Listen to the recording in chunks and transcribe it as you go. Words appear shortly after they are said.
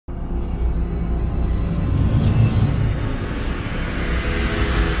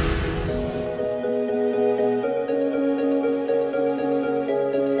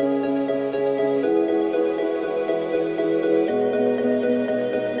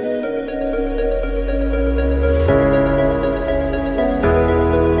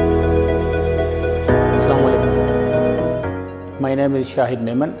name is Shahid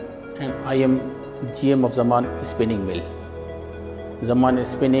Memon and I am GM of Zaman spinning mill. Zaman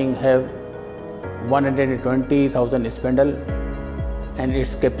spinning have 120,000 spindle and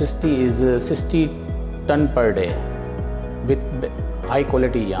its capacity is 60 ton per day with high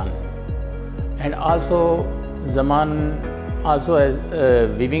quality yarn. And also Zaman also has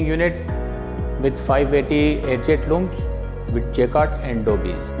a weaving unit with 580 edge looms with jacquard and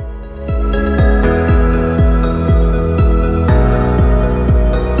dobies.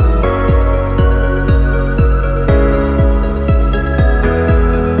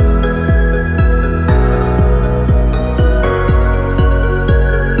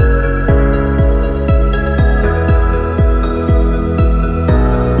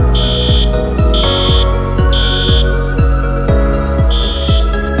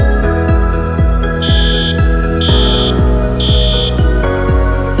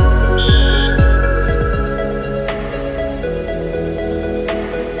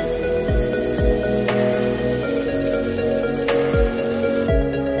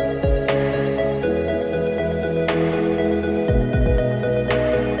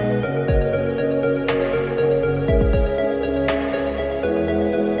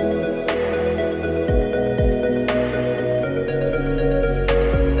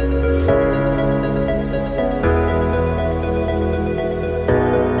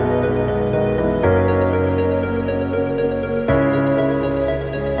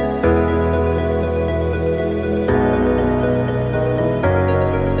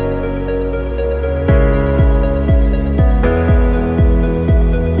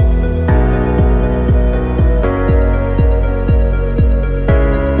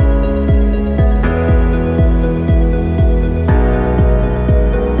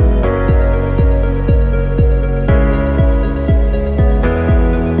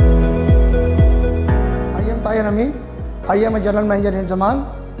 I am a general manager in Zaman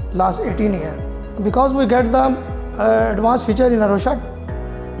last 18 years. Because we get the advanced feature in AROSA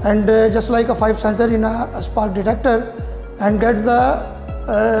and just like a 5 sensor in a spark detector and get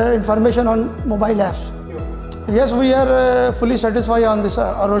the information on mobile apps. Yes, we are fully satisfied on this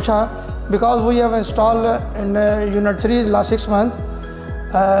AROSA because we have installed in Unit 3 last 6 months.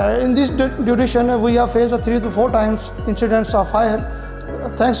 In this duration, we have faced 3 to 4 times incidents of fire.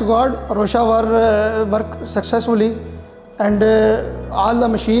 Thanks to God, AROSA worked successfully and all the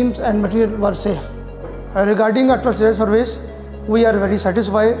machines and material were safe. Regarding our sales service, we are very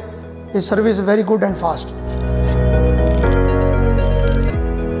satisfied. His service is very good and fast.